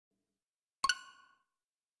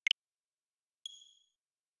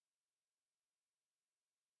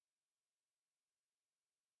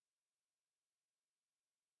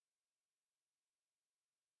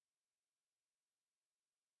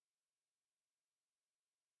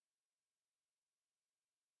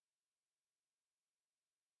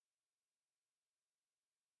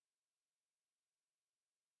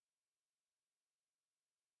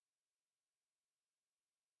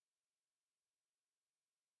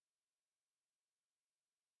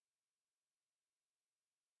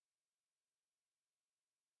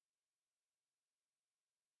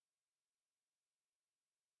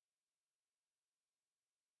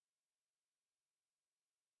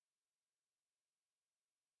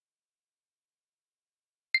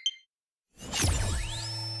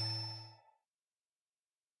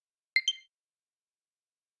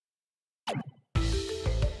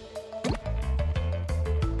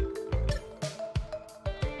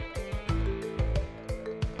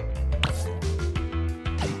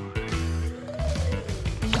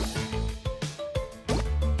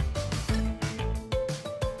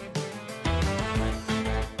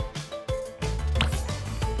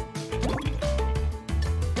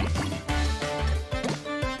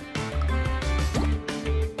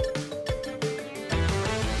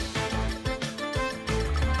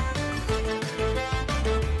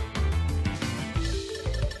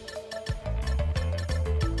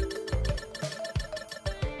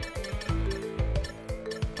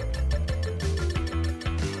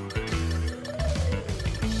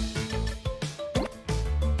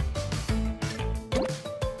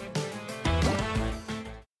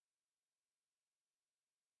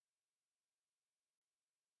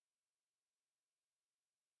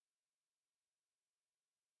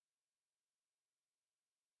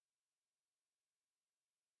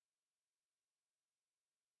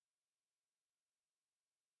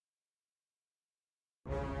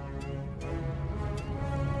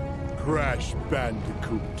Crash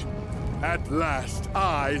Bandicoot. At last,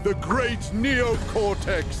 I, the great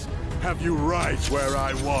Neocortex, have you right where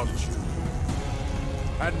I want you.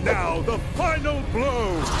 And now, the final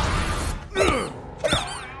blow!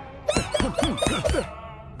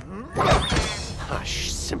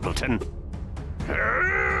 Hush, simpleton.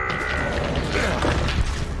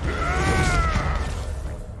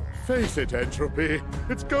 Face it, Entropy.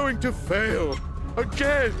 It's going to fail.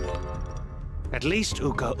 Again! At least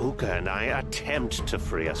Uka Uka and I attempt to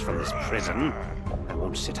free us from this prison. I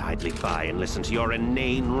won't sit idly by and listen to your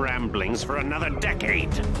inane ramblings for another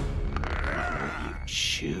decade. You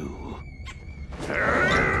chew.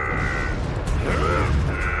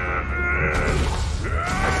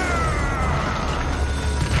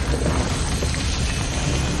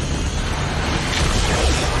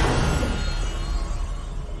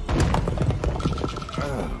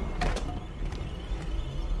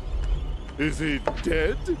 Is he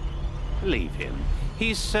dead? Leave him.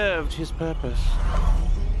 He's served his purpose.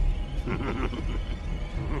 A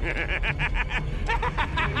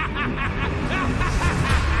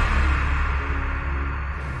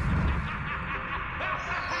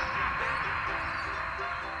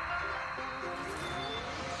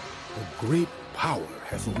great power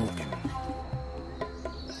has awoken.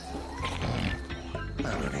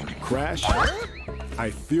 Crash? I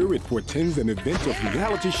fear it portends an event of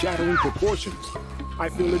reality-shattering proportions. I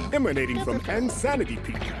feel it emanating from Insanity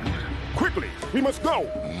Peak. Quickly, we must go!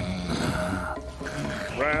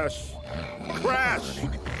 Crash! Crash!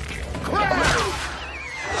 Crash!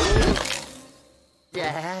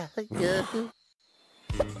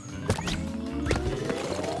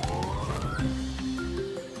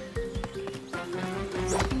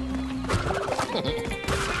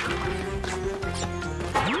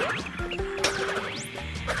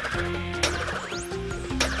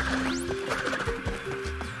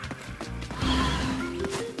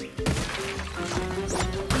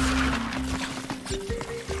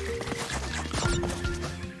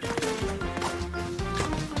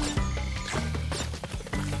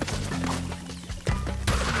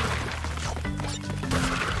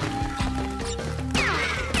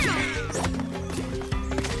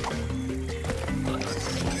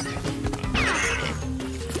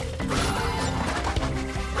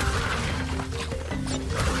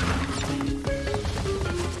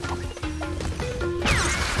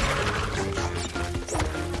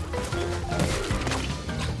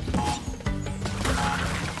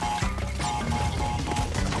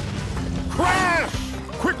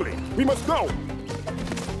 Quickly, we must go!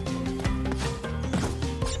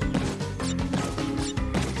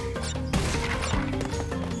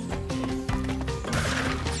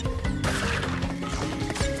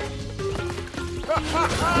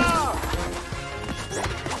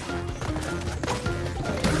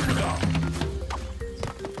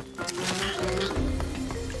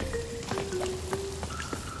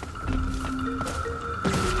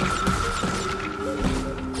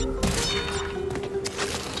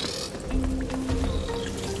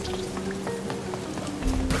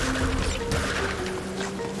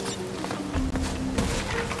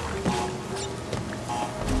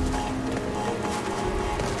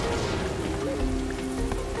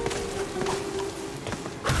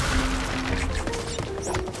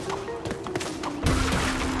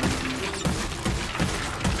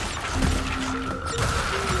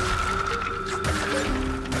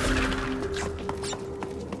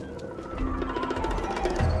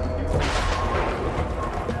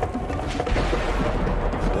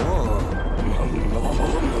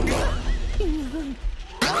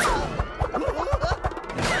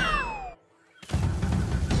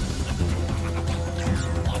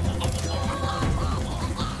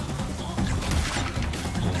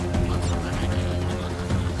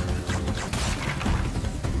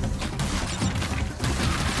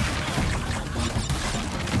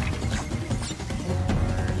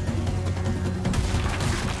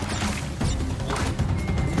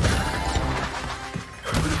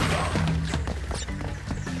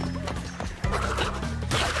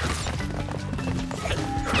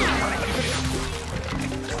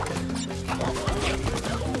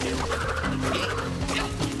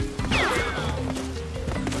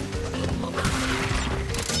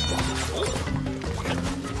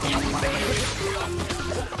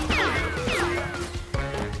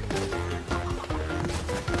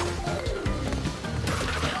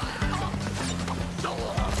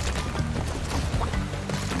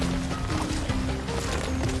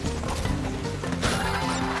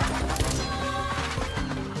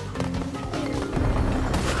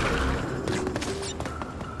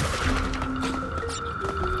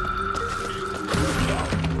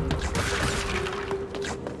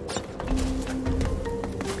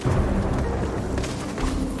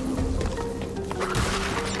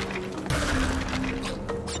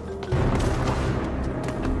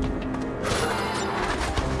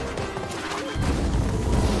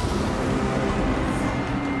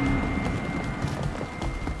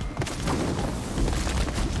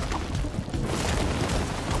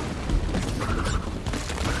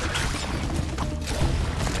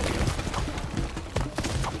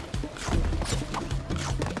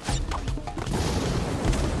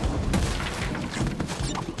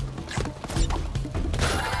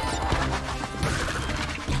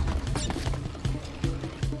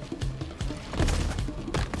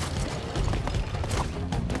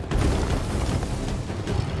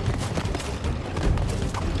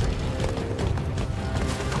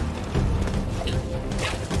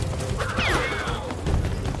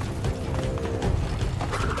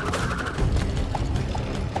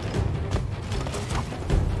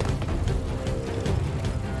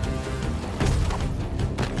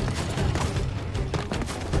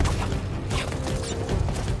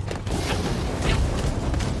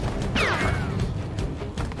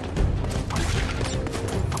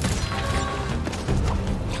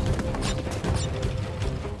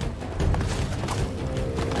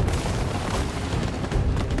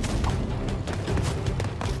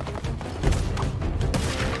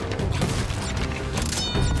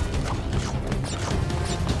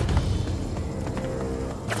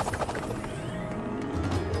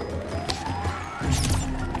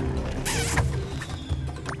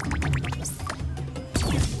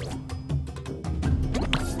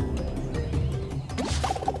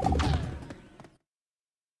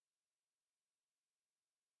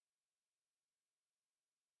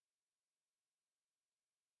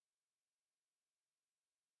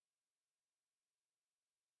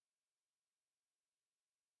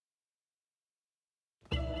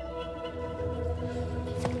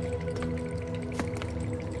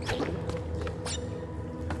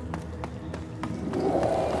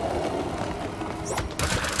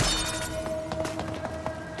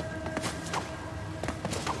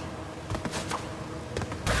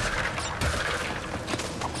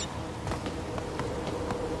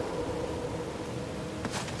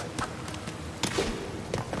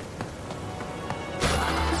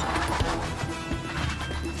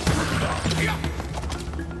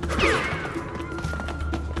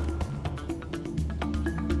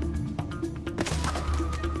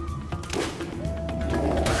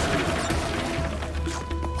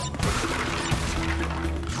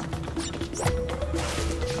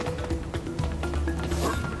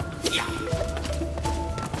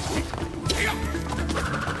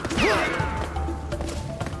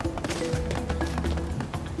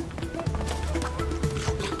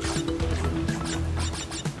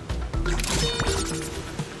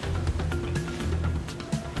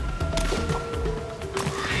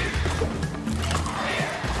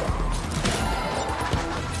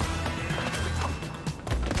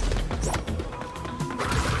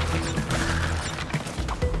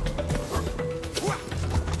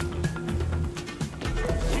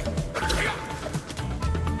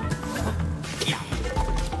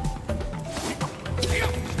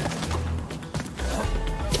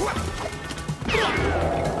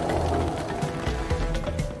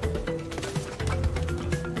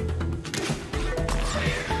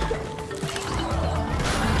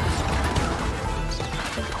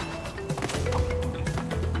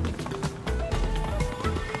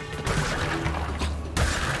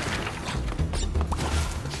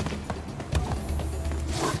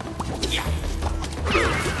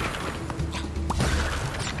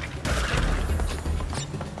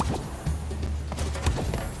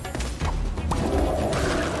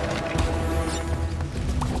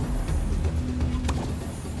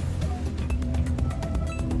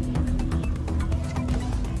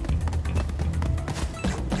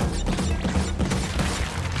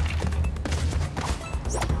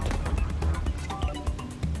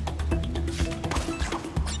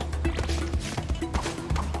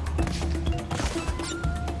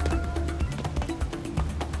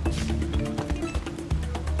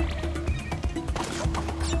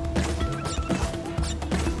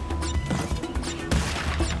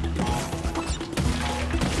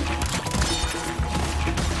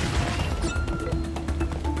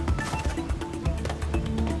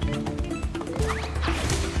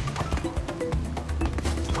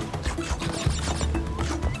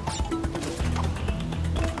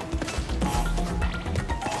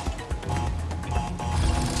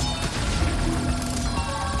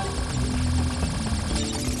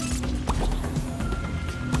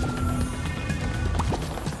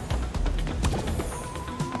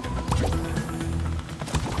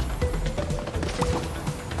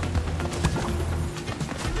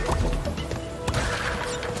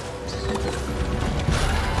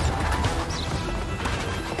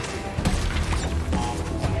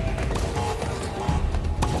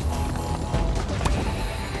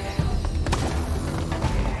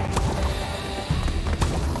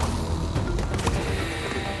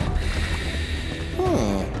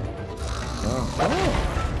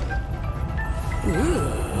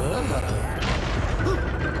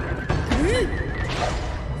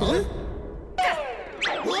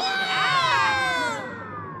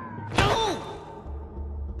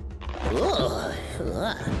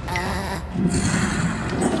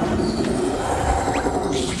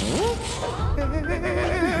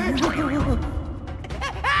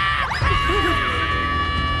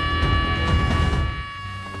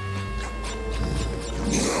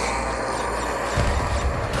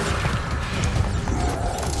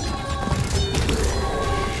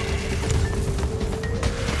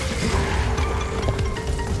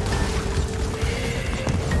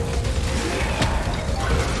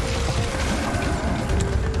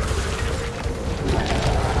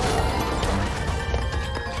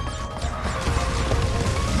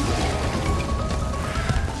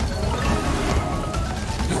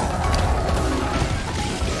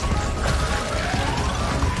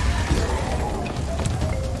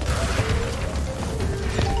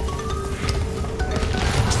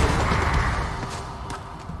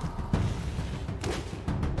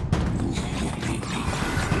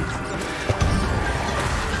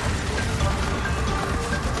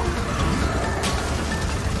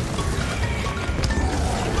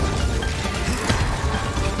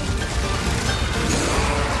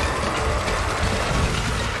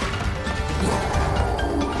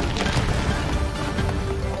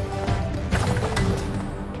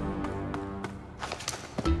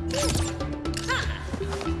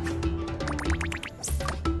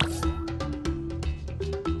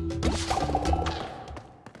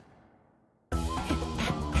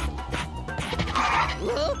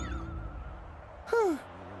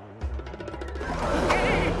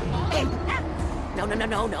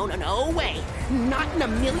 No way! Not in a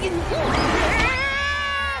million years!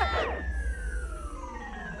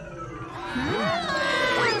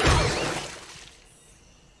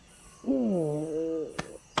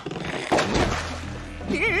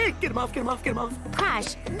 Get him off, get him off, get him off!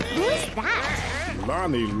 Gosh, who is that?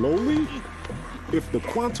 Lonnie Lowly? If the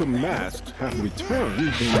quantum masks have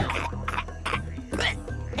returned, then...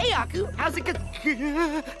 Hey, Aku, how's it go?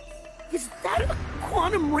 Is that a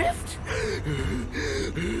quantum rift?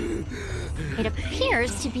 It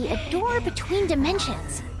appears to be a door between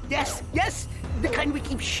dimensions. Yes, the kind we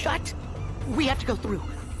keep shut. We have to go through,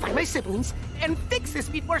 find my siblings, and fix this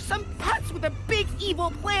before some putz with a big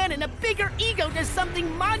evil plan and a bigger ego does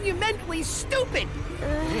something monumentally stupid.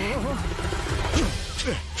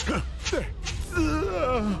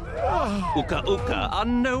 Uka Uka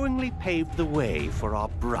unknowingly paved the way for our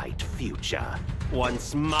bright future.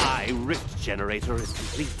 Once my rift generator is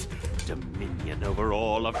complete, dominion over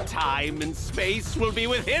all of time and space will be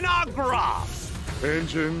within our grasp.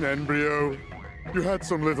 Engine, Embryo, you had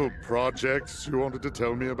some little projects you wanted to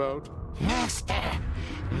tell me about? Master,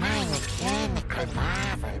 my mechanical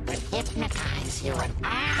marvel will hypnotize you and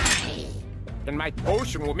I. And my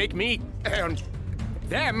potion will make me and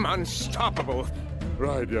them unstoppable.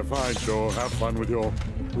 Right, yeah, fine, sure. Have fun with your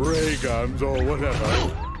ray guns or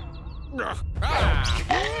whatever.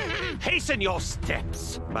 Hasten your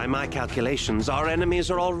steps! By my calculations, our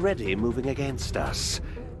enemies are already moving against us,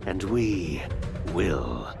 and we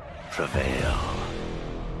will prevail.